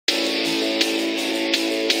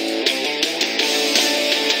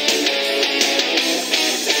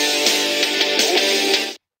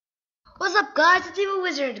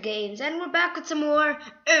Wizard Games, and we're back with some more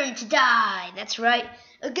Earn to Die. That's right,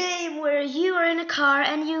 a game where you are in a car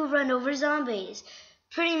and you run over zombies.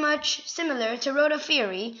 Pretty much similar to Road of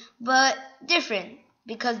Fury, but different,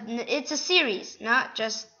 because it's a series, not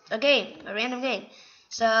just a game, a random game.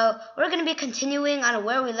 So we're going to be continuing on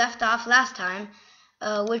where we left off last time,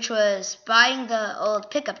 which was buying the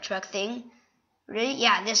old pickup truck thing. Really?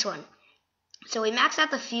 Yeah, this one. So we maxed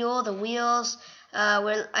out the fuel, the wheels.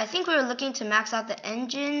 I think we were looking to max out the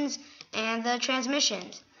engines and the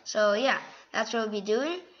transmissions. So yeah, that's what we'll be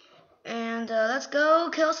doing. And let's go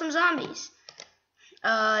kill some zombies.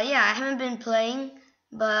 Yeah, I haven't been playing,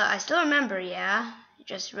 but I still remember. Yeah,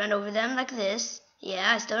 just run over them like this.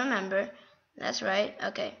 Yeah, I still remember. That's right.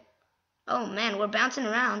 Okay. Oh man, we're bouncing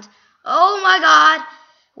around. Oh my God!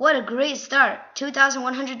 What a great start.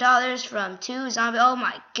 $2,100 from 2 zombies. Oh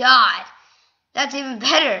my God! That's even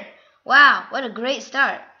better. Wow, what a great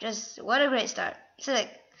start. Just what a great start. So like,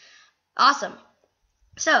 awesome.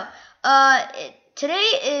 So, today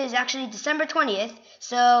is actually December 20th,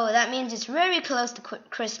 so that means it's very close to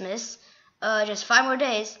Christmas. Just 5 more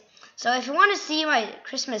days. So if you want to see my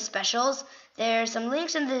Christmas specials, there's some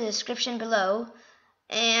links in the description below.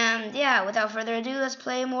 And yeah, without further ado, let's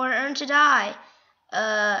play more Earn to Die.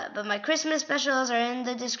 But my Christmas specials are in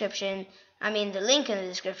the description. I mean, the link in the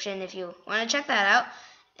description if you want to check that out.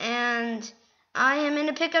 And I am in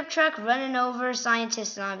a pickup truck running over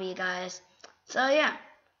scientist zombie guys. So yeah.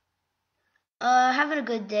 Having a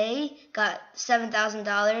good day. Got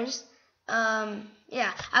 $7,000.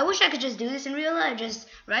 Yeah, I wish I could just do this in real life. Just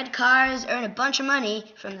ride cars, earn a bunch of money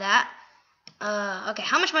from that. Okay,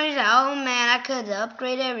 how much money did I? Oh man, I could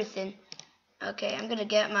upgrade everything. Okay, I'm gonna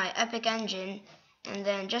get my epic engine. And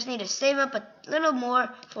then just need to save up a little more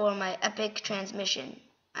for my epic transmission.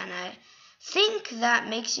 And I think that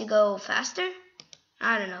makes you go faster.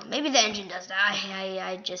 I don't know. Maybe the engine does that.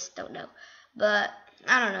 I just don't know. But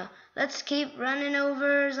I don't know. Let's keep running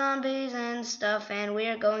over zombies and stuff. And we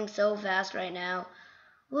are going so fast right now.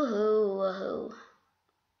 Woohoo, woohoo.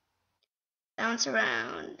 Bounce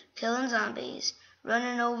around. Killing zombies.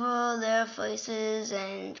 Running over their faces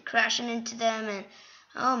and crashing into them. And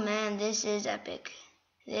oh man, this is epic.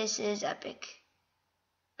 This is epic.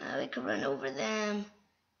 We could run over them.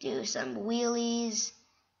 Do some wheelies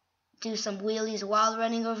while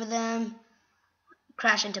running over them.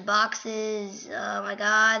 Crash into boxes. Oh my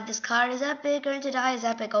God, this car is epic. Earn to Die is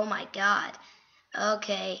epic. Oh my God.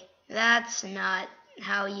 Okay, that's not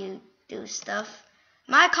how you do stuff.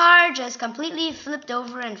 My car just completely flipped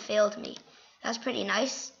over and failed me. That's pretty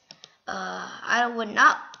nice. I would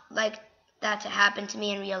not like that to happen to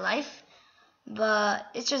me in real life. But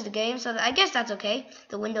it's just a game, so I guess that's okay.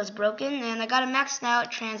 The window's broken, and I got a maxed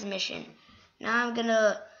out transmission. Now I'm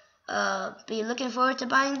gonna be looking forward to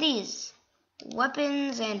buying these.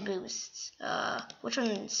 Weapons and boosts. Which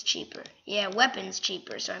one's cheaper? Yeah, weapons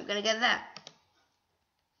cheaper, so I'm gonna get that.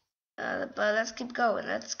 But let's keep going.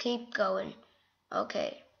 Let's keep going.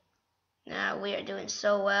 Okay. Now we are doing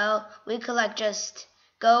so well. We could like just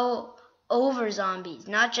go over zombies,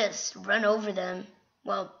 not just run over them.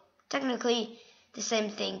 Well, technically the same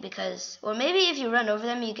thing because, or maybe if you run over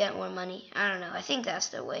them you get more money. I don't know. I think that's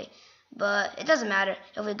the way. But it doesn't matter.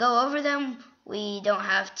 If we go over them, we don't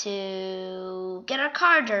have to get our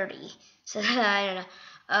car dirty. So I don't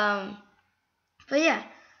know. But yeah,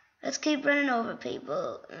 let's keep running over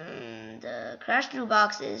people and crash through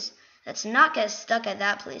boxes. Let's not get stuck at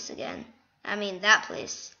that place again. I mean that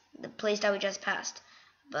place, the place that we just passed.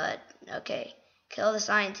 But okay, kill the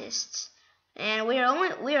scientists. And we are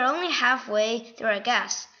only halfway through our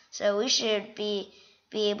gas, so we should be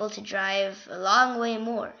able to drive a long way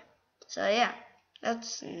more. So yeah,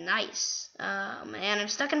 that's nice. Man, I'm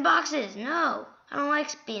stuck in boxes. No, I don't like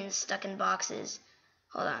being stuck in boxes.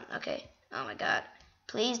 Hold on. Okay. Oh my God.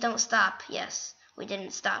 Please don't stop. Yes, we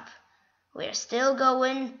didn't stop. We are still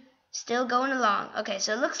going along. Okay,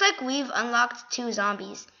 so it looks like we've unlocked 2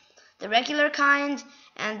 zombies. The regular kind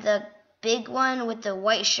and the big one with the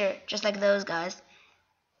white shirt, just like those guys.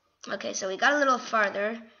 Okay, so we got a little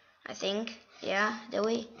farther, I think. Yeah, did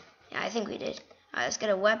we? Yeah, I think we did. Alright, let's get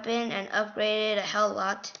a weapon and upgrade it a hell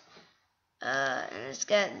lot. And let's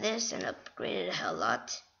get this and upgrade it a hell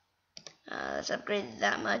lot. Let's upgrade it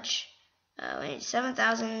that much. We need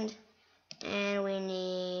 7,000 and we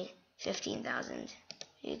need 15,000.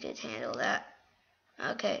 You could handle that.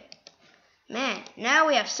 Okay. Man, now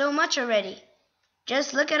we have so much already.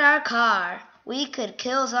 Just look at our car. We could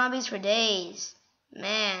kill zombies for days.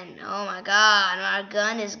 Man, oh my God, our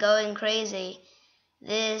gun is going crazy.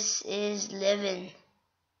 This is living.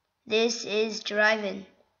 This is driving.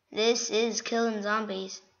 This is killing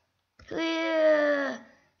zombies. Yeah.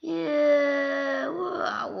 Yeah,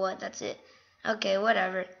 what? That's it. Okay,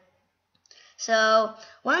 whatever. So,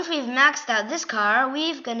 once we've maxed out this car,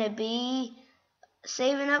 we're gonna be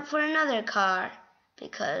saving up for another car.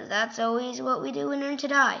 Because that's always what we do in Earn to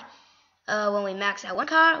Die. When we max out one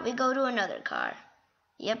car, we go to another car.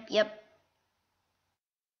 Yep.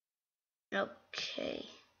 Okay.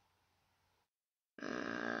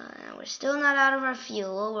 We're still not out of our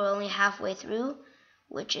fuel. We're only halfway through,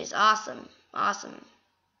 which is awesome. Awesome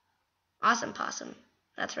possum.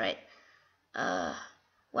 That's right.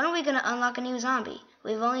 When are we going to unlock a new zombie?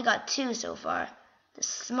 We've only got 2 so far. The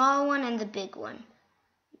small one and the big one.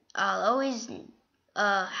 I'll always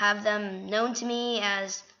have them known to me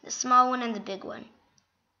as the small one and the big one.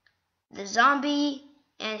 The zombie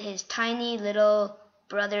and his tiny little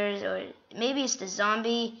brothers, or maybe it's the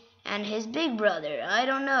zombie and his big brother. I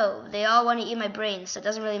don't know. They all want to eat my brains, so it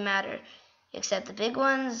doesn't really matter. Except the big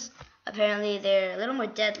ones, apparently they're a little more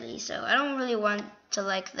deadly, so I don't really want to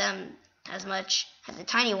like them as much as the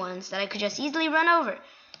tiny ones that I could just easily run over.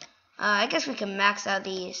 I guess we can max out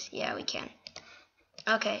these. Yeah, we can.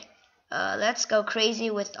 Okay, let's go crazy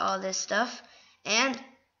with all this stuff. And,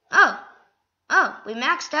 we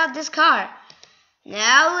maxed out this car.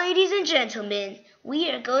 Now, ladies and gentlemen, we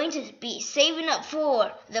are going to be saving up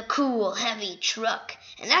for the cool, heavy truck.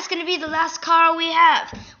 And that's going to be the last car we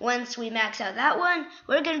have. Once we max out that one,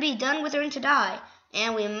 we're going to be done with Earn to Die.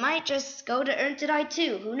 And we might just go to Earn to Die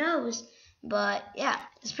 2. Who knows? But, yeah,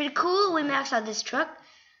 it's pretty cool. We maxed out this truck.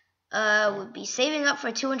 We'll be saving up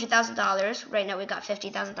for $200,000. Right now we got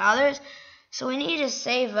 $50,000. So we need to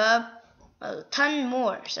save up a ton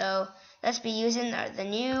more. So let's be using the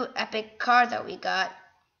new epic car that we got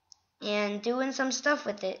and doing some stuff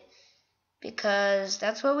with it, because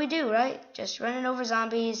that's what we do, right? Just running over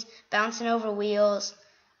zombies, bouncing over wheels.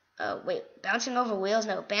 Bouncing over wheels?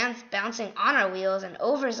 No, bouncing on our wheels and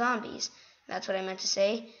over zombies. That's what I meant to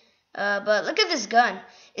say. But look at this gun.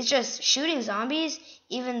 It's just shooting zombies,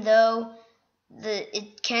 even though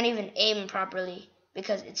it can't even aim properly,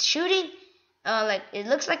 because it's shooting. It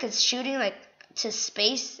looks like it's shooting like to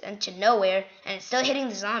space and to nowhere, and it's still hitting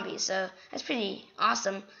the zombies. So that's pretty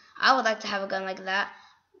awesome. I would like to have a gun like that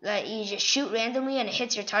you just shoot randomly and it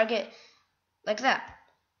hits your target like that.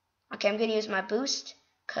 Okay, I'm gonna use my boost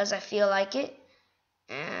because I feel like it.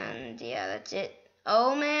 And yeah, that's it.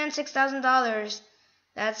 Oh man, $6,000.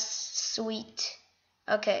 That's sweet.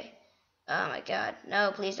 Okay. Oh my god.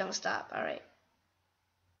 No, please don't stop. Alright.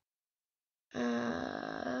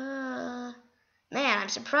 Man, I'm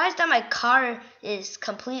surprised that my car is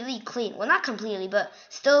completely clean. Well, not completely, but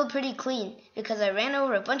still pretty clean, because I ran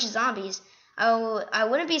over a bunch of zombies. I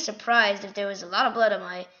wouldn't be surprised if there was a lot of blood on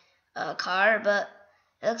my car, but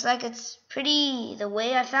it looks like it's pretty the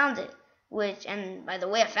way I found it. And by the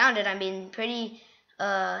way I found it, I mean pretty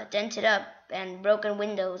dented up and broken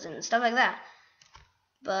windows and stuff like that.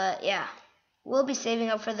 But yeah, we'll be saving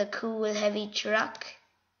up for the cool heavy truck.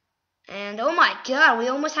 And oh my god, we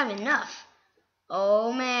almost have enough.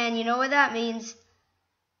 Oh man, you know what that means.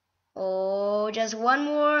 Oh, just one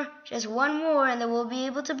more, and then we'll be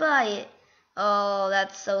able to buy it. Oh,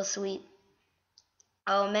 that's so sweet.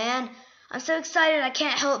 Oh man, I'm so excited I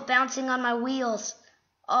can't help bouncing on my wheels.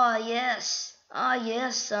 Oh yes,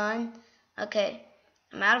 son. Okay,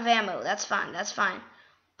 I'm out of ammo. That's fine.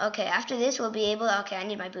 Okay, after this we'll be able, okay, I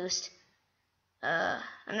need my boost. I'm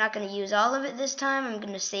not going to use all of it this time. I'm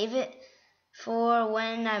going to save it for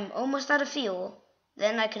when I'm almost out of fuel.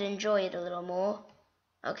 Then I could enjoy it a little more.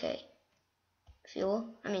 Okay.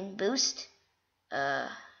 Boost.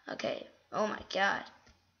 Okay. Oh my god.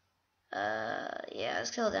 Yeah,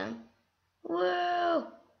 let's kill them. Whoa!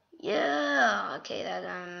 Yeah! Okay,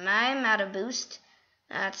 I'm out of boost.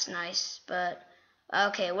 That's nice, but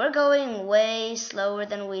okay, we're going way slower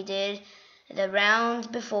than we did the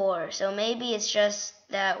round before, so maybe it's just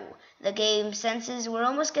that the game senses we're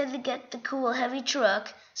almost going to get the cool heavy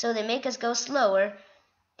truck, so they make us go slower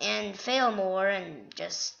and fail more and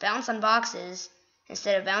just bounce on boxes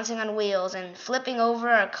instead of bouncing on wheels and flipping over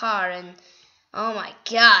our car. And oh my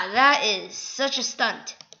god, that is such a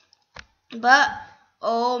stunt. But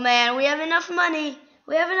oh man, we have enough money.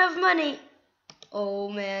 Oh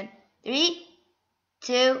man. 3,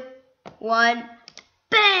 2, 1,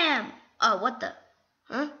 bam! Oh, what the?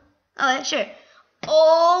 Huh? Oh, yeah, sure.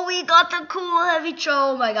 Oh, we got the cool heavy truck.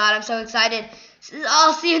 Oh my god, I'm so excited.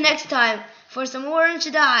 I'll see you next time for some more Earn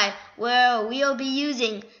to Die, where we'll be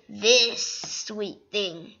using this sweet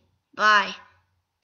thing. Bye.